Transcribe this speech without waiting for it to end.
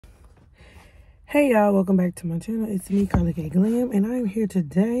Hey y'all, welcome back to my channel. It's me, Carly K Glam, and I'm here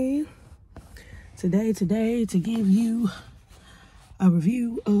today to give you a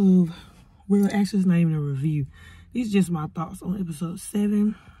review of, well, actually it's not even a review. These are just my thoughts on episode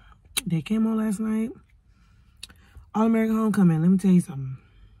 7 that came on last night. All American Homecoming. Let me tell you something.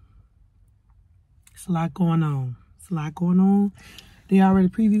 It's a lot going on. They already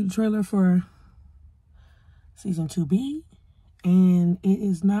previewed the trailer for season 2B. And it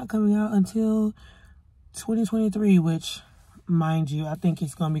is not coming out until 2023, which, mind you, I think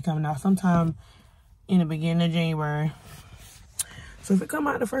it's going to be coming out sometime in the beginning of January. So if it come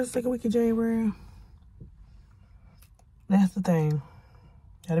out the first or second week of January, that's the thing.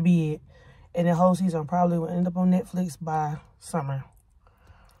 That'll be it. And the whole season probably will end up on Netflix by summer.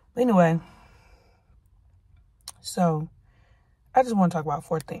 But anyway, so I just want to talk about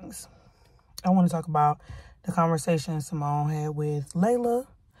 4 things. I want to talk about the conversation Simone had with Layla.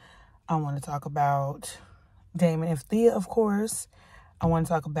 I want to talk about Damon and Thea, of course. I want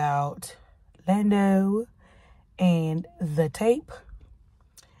to talk about Lando and the tape.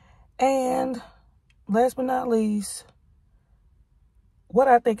 And last but not least, what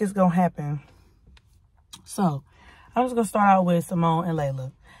I think is going to happen. So, I'm just going to start out with Simone and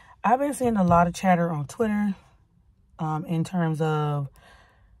Layla. I've been seeing a lot of chatter on Twitter in terms of,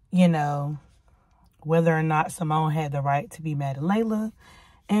 you know, whether or not Simone had the right to be mad at Layla.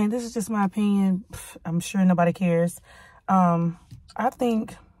 And this is just my opinion. I'm sure nobody cares. I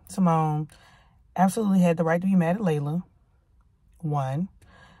think Simone absolutely had the right to be mad at Layla. 1.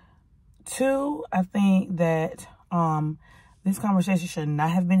 2, I think that this conversation should not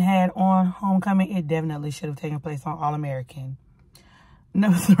have been had on Homecoming. It definitely should have taken place on All American.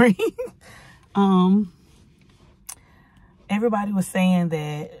 Number 3, everybody was saying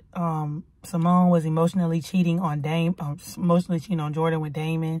that Simone was emotionally cheating on Jordan with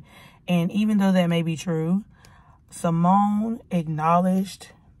Damon. And even though that may be true, Simone acknowledged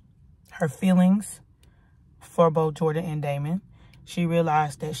her feelings for both Jordan and Damon. She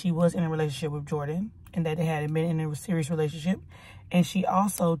realized that she was in a relationship with Jordan and that they had been in a serious relationship. And she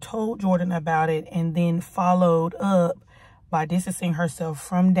also told Jordan about it and then followed up by distancing herself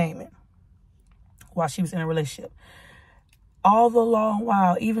from Damon while she was in a relationship. All the long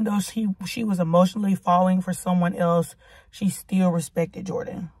while, even though she was emotionally falling for someone else, she still respected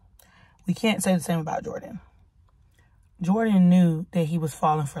Jordan. We can't say the same about Jordan. Jordan knew that he was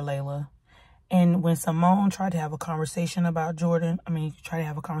falling for Layla. And when Simone tried to have a conversation about Jordan, tried to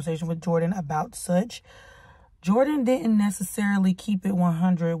have a conversation with Jordan about such, Jordan didn't necessarily keep it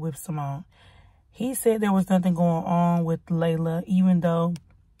 100 with Simone. He said there was nothing going on with Layla, even though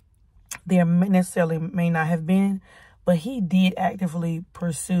there necessarily may not have been. But he did actively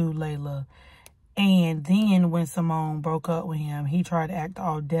pursue Layla. And then when Simone broke up with him, he tried to act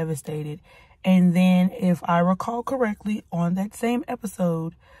all devastated. And then, if I recall correctly, on that same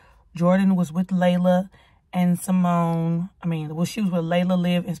episode, Jordan was with Layla and Simone. She was with Layla,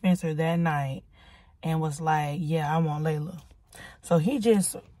 Liv, and Spencer that night. And was like, yeah, I want Layla. So he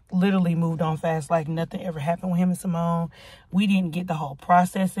just literally moved on fast like nothing ever happened with him and Simone. We didn't get the whole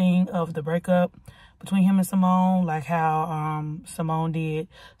processing of the breakup between him and Simone, like how Simone did.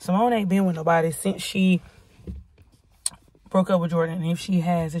 Simone ain't been with nobody since she broke up with Jordan. And if she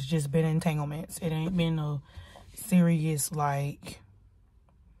has, it's just been entanglements. It ain't been no serious, no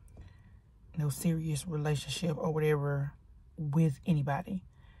serious relationship or whatever with anybody.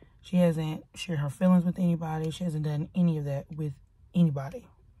 She hasn't shared her feelings with anybody. She hasn't done any of that with anybody.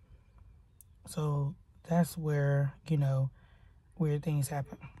 So that's where, weird things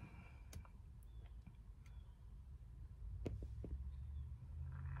happen.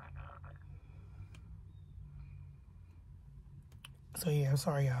 So yeah,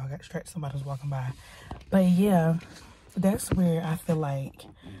 sorry y'all, I got distracted. Somebody was walking by. But yeah, that's where I feel like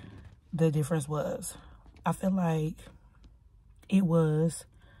the difference was. I feel like it was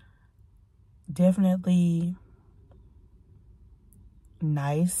definitely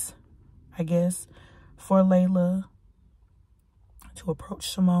nice, I guess, for Layla to approach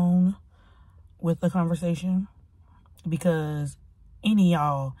Simone with the conversation. Because any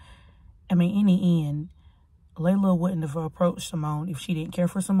end, Layla wouldn't have approached Simone if she didn't care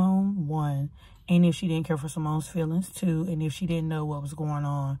for Simone, 1. And if she didn't care for Simone's feelings, 2. And if she didn't know what was going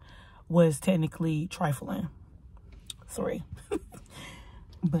on, was technically trifling, 3.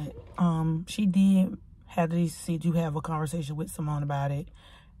 But she did have the decency to have a conversation with Simone about it.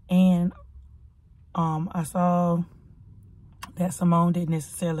 And I saw that Simone didn't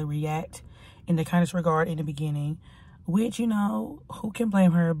necessarily react in the kindest regard in the beginning. Which, who can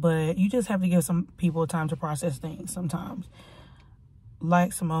blame her? But you just have to give some people time to process things sometimes.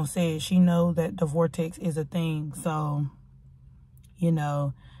 like Simone said, she know that the vortex is a thing. So, you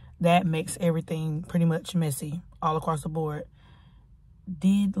know, that makes everything pretty much messy all across the board.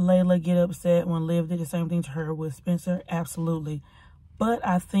 Did Layla get upset when Liv did the same thing to her with Spencer? Absolutely. But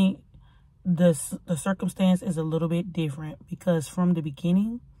I think the circumstance is a little bit different, because from the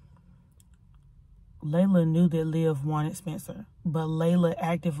beginning, Layla knew that Liv wanted Spencer, but Layla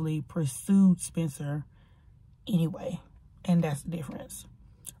actively pursued Spencer anyway. And that's the difference,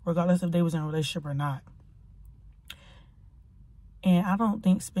 regardless if they was in a relationship or not. And I don't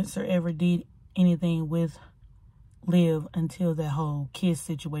think Spencer ever did anything with Liv until that whole kiss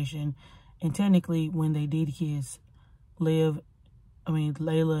situation. And technically, when they did kiss, Layla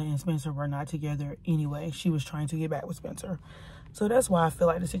and Spencer were not together anyway. She was trying to get back with Spencer. So that's why I feel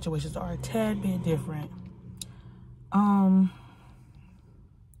like the situations are a tad bit different.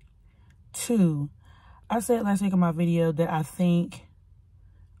 2, I said last week in my video that I thought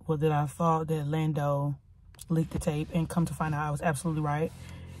that Lando leaked the tape, and come to find out I was absolutely right.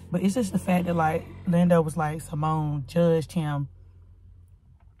 But it's just the fact that, like, Lando was like, Simone judged him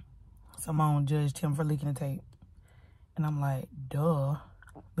for leaking the tape. And I'm like, duh.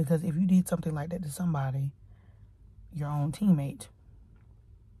 Because if you did something like that to somebody, your own teammate,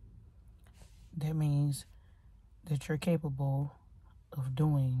 that means that you're capable of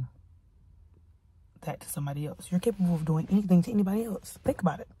doing that to somebody else. You're capable of doing anything to anybody else. Think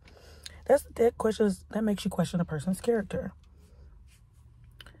about it. That makes you question a person's character.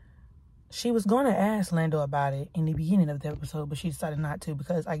 She was going to ask Lando about it in the beginning of the episode, but she decided not to,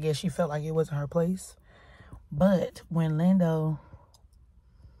 because I guess she felt like it wasn't her place. But when Lando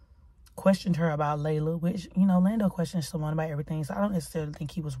questioned her about Layla, which, you know, Lando questions someone about everything, so I don't necessarily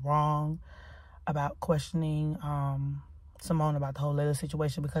think he was wrong about questioning Simone about the whole Layla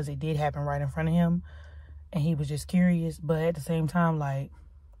situation, because it did happen right in front of him, and he was just curious. But at the same time, like,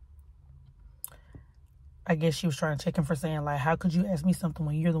 I guess she was trying to check him for saying, like, how could you ask me something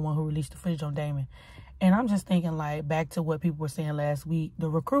when you're the one who released the footage on Damon? And I'm just thinking, like, back to what people were saying last week, the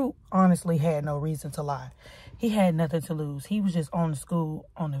recruit honestly had no reason to lie. He had nothing to lose. He was just on the school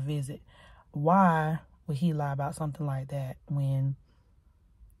on a visit. Why would he lie about something like that when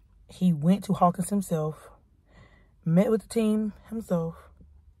he went to Hawkins himself, met with the team himself,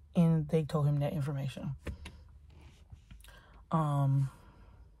 and they told him that information?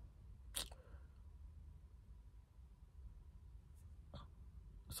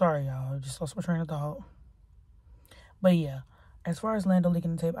 Sorry, y'all. Just lost my train of thought. But yeah, as far as Lando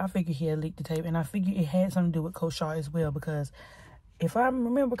leaking the tape, I figured he had leaked the tape. And I figured it had something to do with Coach Shaw as well. Because if I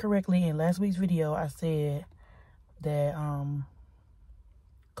remember correctly, in last week's video, I said that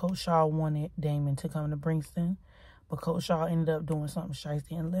Coach Shaw wanted Damon to come to Brixton. But Coach Shaw ended up doing something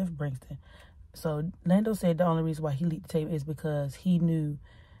shiesty and left Brixton. So Lando said the only reason why he leaked the tape is because he knew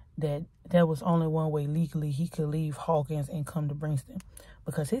that there was only one way legally he could leave Hawkins and come to Brixton,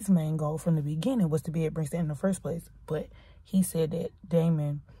 because his main goal from the beginning was to be at Brixton in the first place. But he said that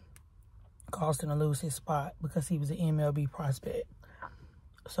Damon caused him to lose his spot because he was an MLB prospect.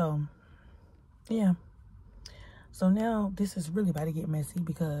 So, yeah. So now this is really about to get messy,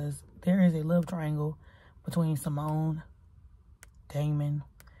 because there is a love triangle between Simone, Damon,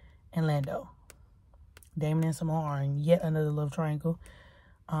 and Lando. Damon and Simone are in yet another love triangle.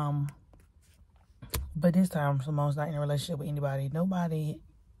 But this time, Simone's not in a relationship with anybody. Nobody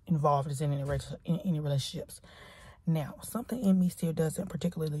involved is in any relationships. Now, something in me still doesn't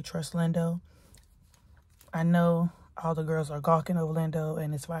particularly trust Lando. I know all the girls are gawking over Lando,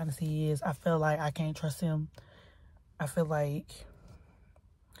 and as fine as he is, I feel like I can't trust him. I feel like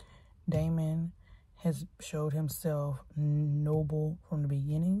Damon has showed himself noble from the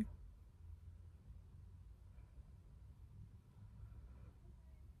beginning.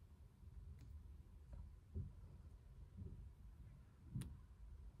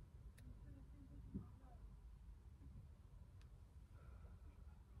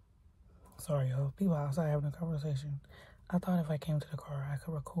 Sorry, y'all. People outside having a conversation. I thought if I came to the car, I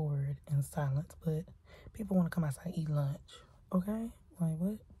could record in silence, but people want to come outside and eat lunch. Okay? Like,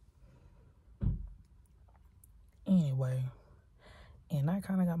 what? Anyway. And I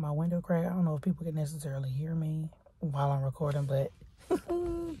kind of got my window cracked. I don't know if people can necessarily hear me while I'm recording, but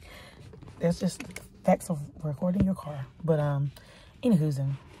that's just facts of recording your car. But, anywho's.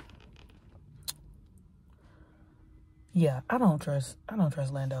 Yeah, I don't trust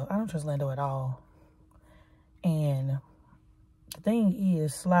Lando. I don't trust Lando at all. And the thing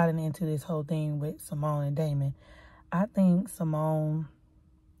is, sliding into this whole thing with Simone and Damon, I think Simone,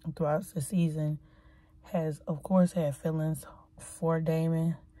 throughout the season, has, of course, had feelings for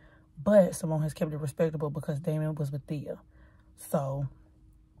Damon, but Simone has kept it respectable because Damon was with Dhea. So,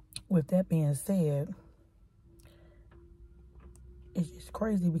 with that being said, it's just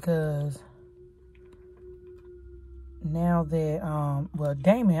crazy because now that, well,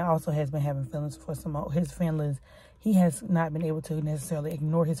 Damon also has been having feelings for Simone. His feelings, he has not been able to necessarily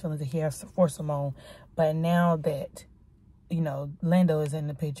ignore his feelings that he has for Simone. But now that, you know, Lando is in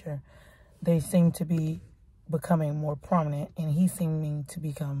the picture, they seem to be becoming more prominent, and he's seeming to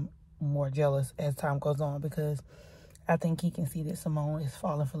become more jealous as time goes on, because I think he can see that Simone is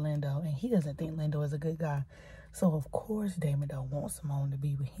falling for Lando, and he doesn't think Lando is a good guy. So, of course, Damon don't want Simone to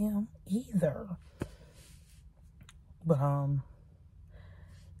be with him either. But,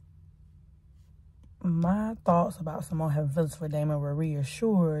 my thoughts about Simone having feelings for Damon were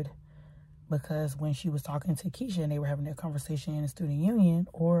reassured because when she was talking to Keisha and they were having their conversation in the student union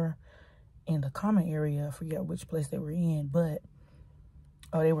or in the common area, I forget which place they were in, but,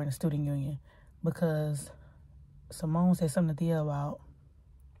 oh, they were in the student union, because Simone said something to Dhea about,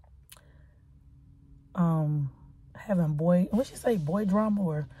 having what'd she say, boy drama,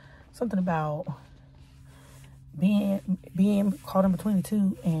 or something about being caught in between the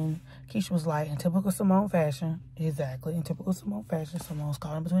two, and Keisha was like, in typical Simone fashion, exactly, in typical Simone fashion, Simone's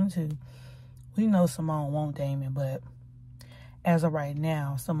caught in between the two. We know Simone won't Damon, but as of right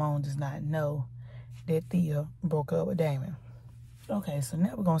now, Simone does not know that Dhea broke up with Damon. Okay, so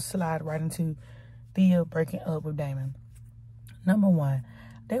now we're going to slide right into Dhea breaking up with Damon. Number one,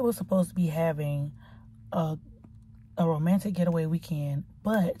 they were supposed to be having a romantic getaway weekend,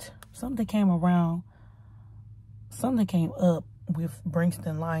 but something came up with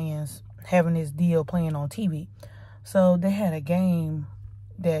Bringston Lions having this deal playing on TV. So they had a game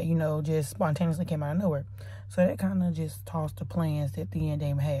that, you know, just spontaneously came out of nowhere. So that kind of just tossed the plans that Thea and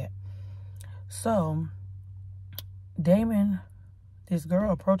Damon had. So Damon, this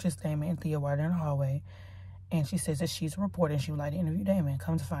girl approaches Damon and Thea while they're in the hallway, and she says that she's a reporter and she would like to interview Damon.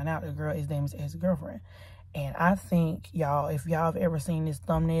 Come to find out, the girl is Damon's ex-girlfriend. And I think, y'all, if y'all have ever seen this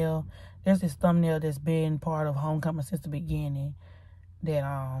thumbnail, there's this thumbnail that's been part of Homecoming since the beginning,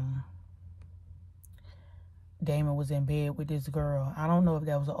 that Damon was in bed with this girl. I don't know if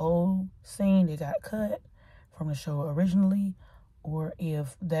that was an old scene that got cut from the show originally, or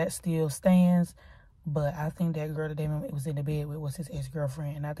if that still stands. But I think that girl that Damon was in the bed with was his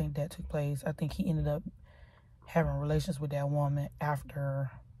ex-girlfriend, and I think that took place. I think he ended up having relations with that woman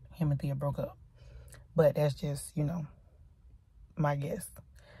after him and Thea broke up. But that's just, you know, my guess.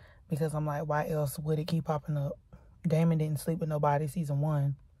 Because I'm like, why else would it keep popping up? Damon didn't sleep with nobody season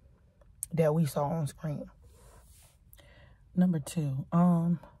 1 that we saw on screen. Number 2,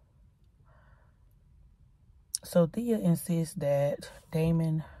 so Thea insists that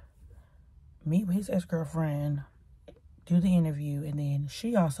Damon meet with his ex-girlfriend, do the interview, and then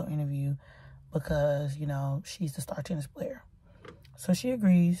she also interview because, you know, she's the star tennis player. So she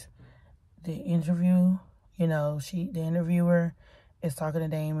agrees. The interview, you know, the interviewer is talking to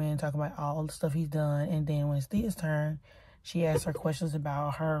Damon, talking about all the stuff he's done, and then when it's Thea's turn, she asks her questions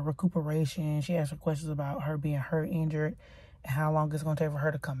about her recuperation. She asks her questions about her being hurt, injured, and how long it's going to take for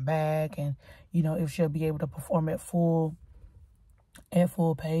her to come back, and, you know, if she'll be able to perform at full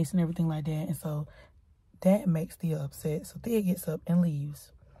pace and everything like that. And so that makes Thea upset. So Thea gets up and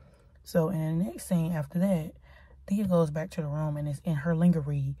leaves. So in the next scene after that, Thea goes back to the room and is in her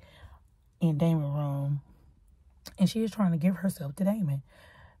lingerie in Damon's room, and she is trying to give herself to Damon.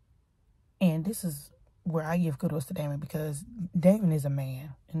 And this is where I give kudos to Damon, because Damon is a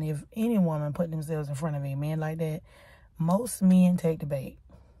man, and if any woman put themselves in front of a man like that, most men take the bait.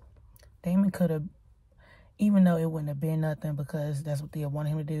 Damon could have, even though it wouldn't have been nothing, because that's what Thea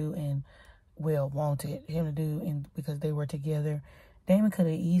wanted him to do, and Will wanted him to do, and because they were together, Damon could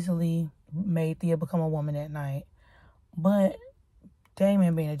have easily made Thea become a woman that night. But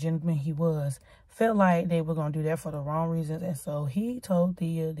Damon, being a gentleman he was, felt like they were going to do that for the wrong reasons. And so he told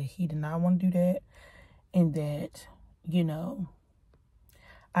Thea that he did not want to do that, and that, you know,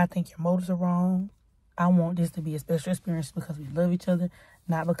 I think your motives are wrong. I want this to be a special experience because we love each other,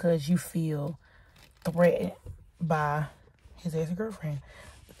 not because you feel threatened by his ex-girlfriend.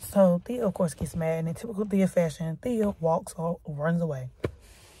 So Thea, of course, gets mad, and in typical Thea fashion, Thea walks or runs away.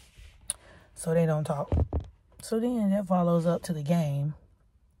 So they don't talk. So then that follows up to the game.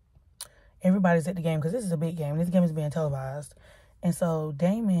 Everybody's at the game because this is a big game. This game is being televised. And so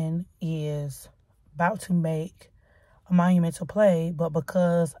Damon is about to make a monumental play, but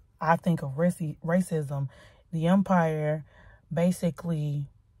because I think of racism, the umpire basically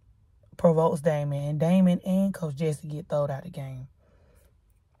provokes Damon, and Damon and Coach Jesse get thrown out of the game.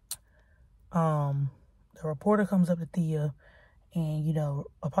 The reporter comes up to Thea and, you know,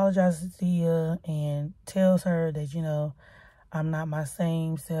 apologizes to Thea and tells her that, you know, I'm not my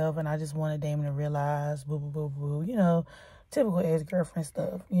same self, and I just wanted Damon to realize, boo, boo, boo, boo. You know, typical ex-girlfriend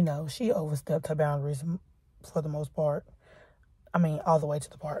stuff. You know, she overstepped her boundaries for the most part. I mean, all the way to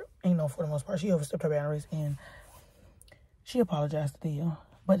the part. You know, for the most part, she overstepped her boundaries, and she apologized to Dhea.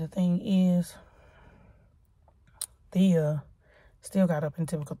 But the thing is, Dhea still got up in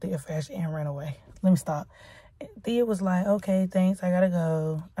typical Dhea fashion and ran away. Let me stop. Dhea was like, okay, thanks, I gotta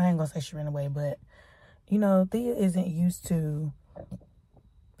go. I ain't gonna say she ran away, but, you know, Dhea isn't used to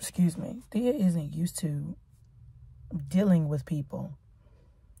dealing with people.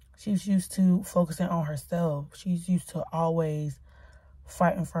 She's used to focusing on herself. She's used to always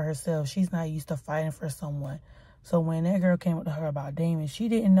fighting for herself. She's not used to fighting for someone. So when that girl came up to her about Damon, she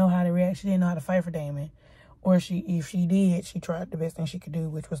didn't know how to react. She didn't know how to fight for Damon. Or if she did, she tried the best thing she could do,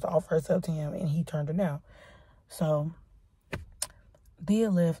 which was to offer herself to him, and he turned her down. So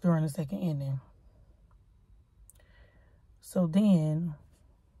Dhea left during the second inning. So then,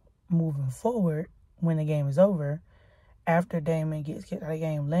 moving forward, when the game is over, after Damon gets kicked out of the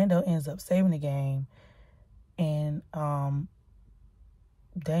game, Lando ends up saving the game, and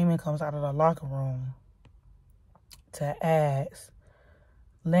Damon comes out of the locker room to ask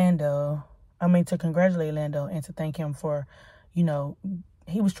to congratulate Lando and to thank him for, you know,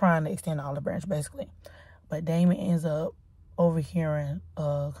 he was trying to extend the olive branch, basically. But Damon ends up overhearing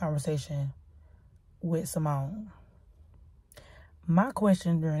a conversation with Simone. My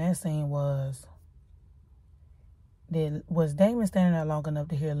question during that scene was Damon standing there long enough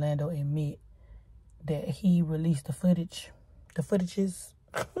to hear Lando admit that he released the footages?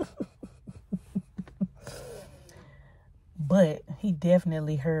 But he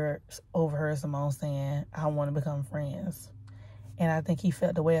definitely overheard Simone saying, I want to become friends. And I think he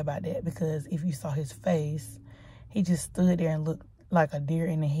felt the way about that, because if you saw his face, he just stood there and looked like a deer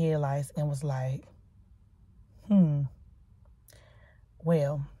in the headlights and was like,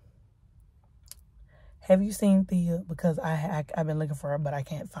 well, have you seen Thea? Because I've been looking for her, but I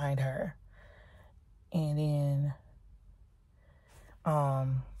can't find her. And then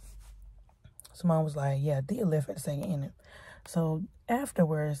Simone was like, yeah, Thea left at the second inning. So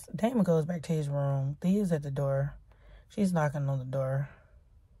afterwards, Damon goes back to his room. Thea's at the door. She's knocking on the door.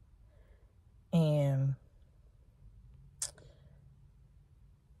 And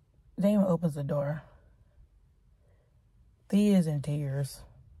Damon opens the door. Thea's in tears.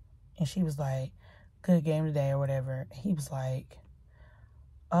 And she was like, good game today or whatever. He was like,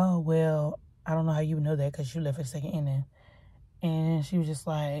 oh, well, I don't know how you know that because you left at the second inning. And she was just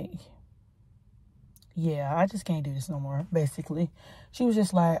like, yeah, I just can't do this no more, basically. She was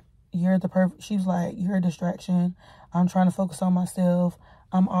just like, she was like, you're a distraction. I'm trying to focus on myself.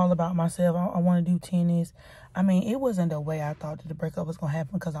 I'm all about myself. I want to do tennis. I mean, it wasn't the way I thought that the breakup was going to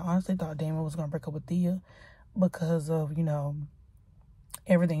happen, because I honestly thought Damon was going to break up with Thea because of, you know,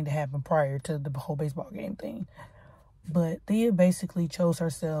 everything that happened prior to the whole baseball game thing. But Thea basically chose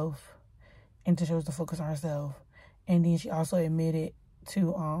herself and chose to focus on herself. And then she also admitted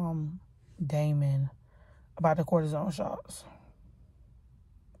to Damon about the cortisone shots.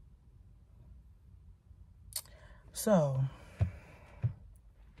 So,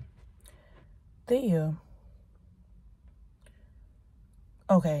 Thea,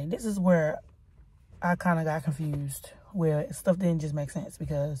 okay, this is where I kind of got confused, where stuff didn't just make sense,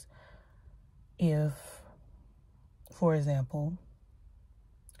 because if, for example,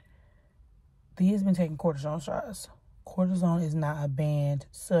 Thea's been taking cortisone shots. Cortisone is not a banned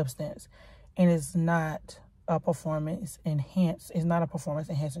substance, and it's not a performance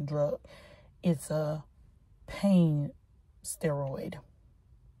enhancing drug. It's a pain steroid.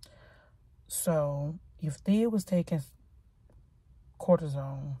 So if Thea was taking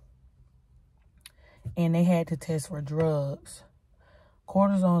cortisone and they had to test for drugs,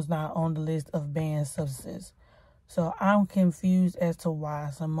 cortisone is not on the list of banned substances. So I'm confused as to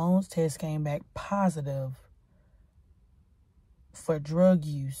why Simone's test came back positive for drug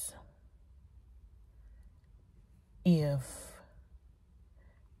use if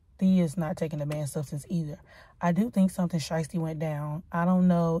Thea is not taking the banned substance either. I do think something shiesty went down. I don't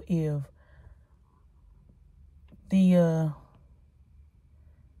know if Thea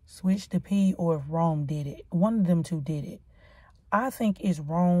switched to P or if Rome did it. One of them two did it. I think it's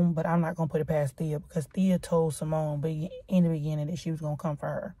Rome, but I'm not going to put it past Thea, because Thea told Simone in the beginning that she was going to come for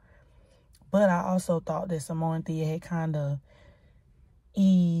her. But I also thought that Simone and Thea had kind of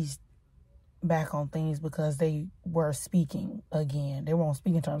eased back on things because they were speaking again. They were on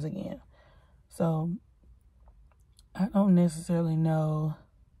speaking terms again. So I don't necessarily know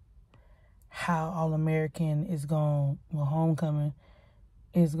how All-American is going, Homecoming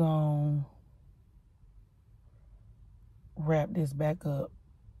is going to wrap this back up,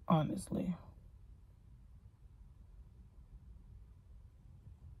 honestly.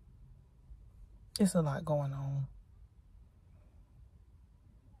 It's a lot going on.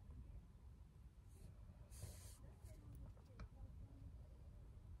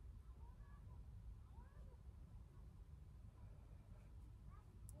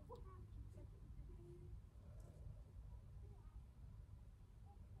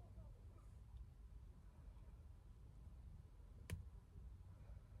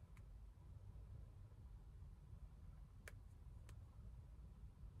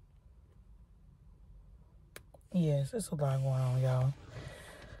 Yes, it's a lot going on, y'all.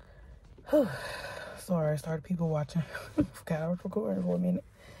 Sorry, I started people watching. Forgot I was recording for a minute.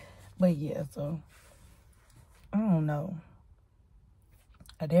 But yeah, so I don't know.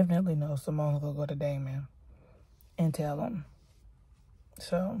 I definitely know Simone will go to Damon and tell him.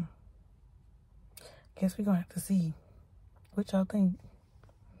 So, guess we're gonna have to see what y'all think.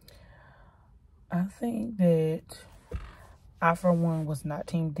 I think that I, for one, was not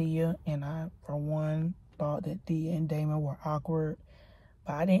Team Dhea, and I, for one, thought that Dhea and Damon were awkward.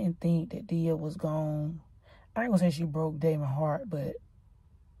 But I didn't think that Dhea was gone. I ain't gonna say she broke Damon's heart, but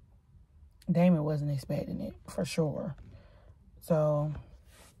Damon wasn't expecting it, for sure. So,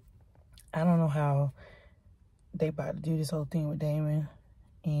 I don't know how they about to do this whole thing with Damon.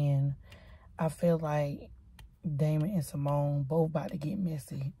 And I feel like Damon and Simone both about to get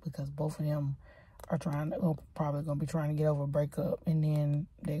messy, because both of them are probably gonna be trying to get over a breakup, and then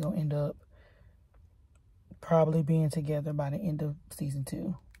they're gonna end up probably being together by the end of season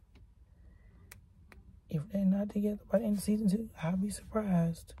 2. If they're not together by the end of season 2, I'll be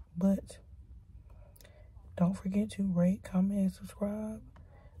surprised. But don't forget to rate, comment, and subscribe.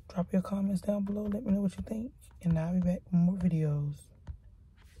 Drop your comments down below. Let me know what you think, and I'll be back with more videos.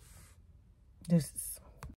 This is